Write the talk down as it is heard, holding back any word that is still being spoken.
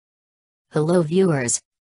Hello viewers.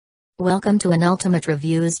 Welcome to an Ultimate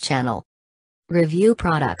Reviews channel. Review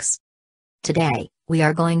products. Today, we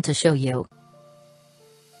are going to show you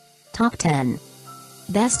Top 10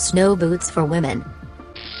 Best Snow Boots for Women.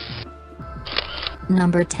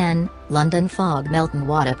 Number 10, London Fog Melton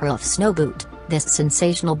Waterproof Snow Boot. This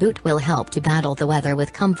sensational boot will help to battle the weather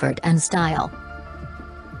with comfort and style.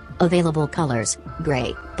 Available colors: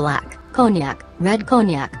 gray, black, cognac, red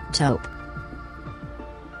cognac, taupe.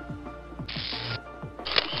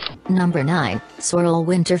 Number 9, Sorel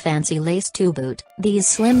Winter Fancy Lace 2 Boot. These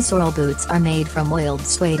slim Sorel boots are made from oiled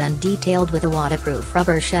suede and detailed with a waterproof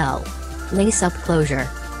rubber shell. Lace-up closure.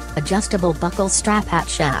 Adjustable buckle strap at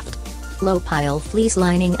shaft. Low-pile fleece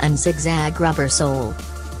lining and zigzag rubber sole.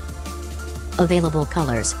 Available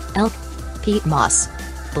colors: elk, peat moss,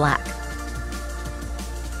 black.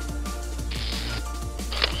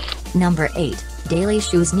 Number 8,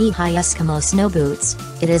 DailyShoes Knee-High Eskimo Snow Boots.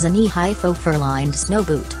 It is a knee-high faux fur-lined snow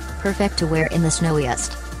boot, perfect to wear in the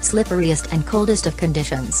snowiest, slipperiest and coldest of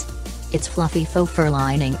conditions. Its fluffy faux fur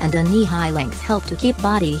lining and a knee-high length help to keep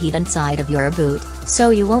body heat inside of your boot,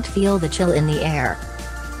 so you won't feel the chill in the air.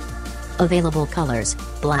 Available colors: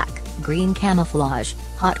 black, green camouflage,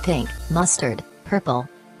 hot pink, mustard, purple.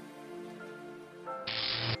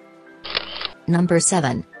 Number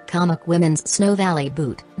 7, Kamik Women's Snow Valley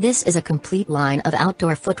Boot. This is a complete line of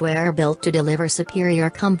outdoor footwear built to deliver superior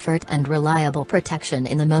comfort and reliable protection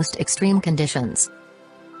in the most extreme conditions.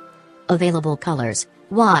 Available colors: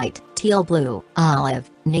 white, teal blue,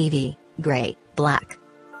 olive, navy, gray, black.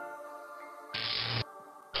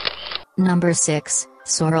 Number 6,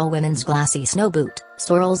 Sorel Women's Glacy Snow Boot.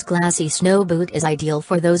 Sorel's Glacy Snow Boot is ideal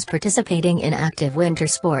for those participating in active winter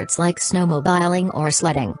sports like snowmobiling or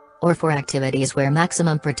sledding, or for activities where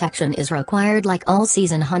maximum protection is required like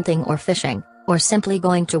all-season hunting or fishing, or simply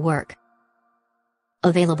going to work.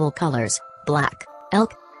 Available colors: black,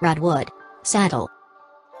 elk, redwood, saddle.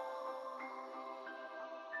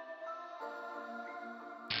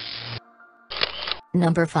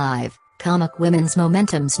 Number 5, Kamik Women's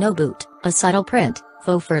Momentum Snow Boot. A subtle print,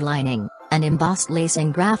 faux fur lining, and embossed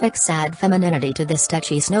lacing graphics add femininity to this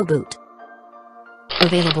touchy snow boot.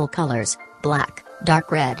 Available colors: black,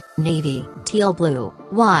 dark red, navy, teal blue,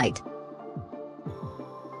 white.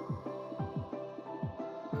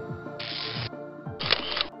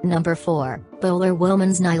 Number 4, Bowler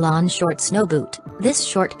Woman's Nylon Short Snow Boot. This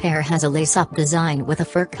short pair has a lace-up design with a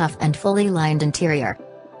fur cuff and fully lined interior.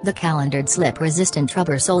 The calendared slip-resistant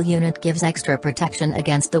rubber sole unit gives extra protection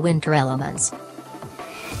against the winter elements.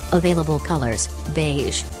 Available colors: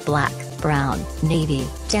 beige, black, brown, navy,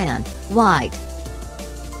 tan, white.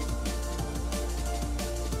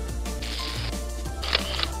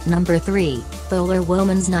 Number 3, Bowler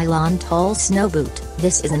Woman's Nylon Tall Snow Boot.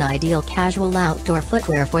 This is an ideal casual outdoor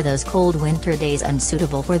footwear for those cold winter days and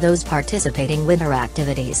suitable for those participating winter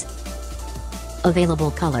activities. Available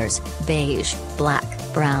colors: beige, black,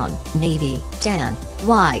 brown, navy, tan,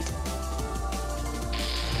 white.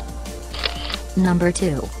 Number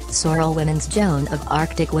 2, Sorel Women's Joan of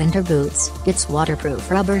Arctic Winter Boots. Its waterproof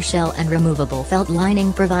rubber shell and removable felt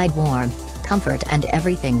lining provide warmth, comfort and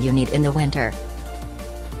everything you need in the winter.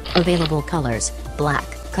 Available colors: black,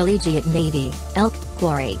 collegiate navy, elk,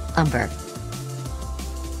 quarry, umber.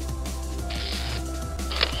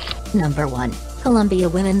 Number 1, Columbia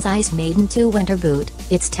Women's Ice Maiden 2 Winter Boot.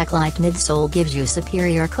 Its tech-like midsole gives you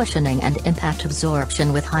superior cushioning and impact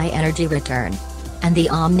absorption with high energy return. And the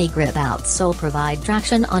Omni Grip outsole provide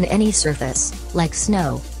traction on any surface, like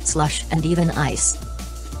snow, slush and even ice.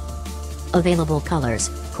 Available colors: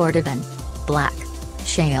 cordovan, black,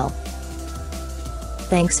 shale.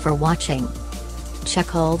 Thanks for watching.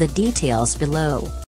 Check all the details below.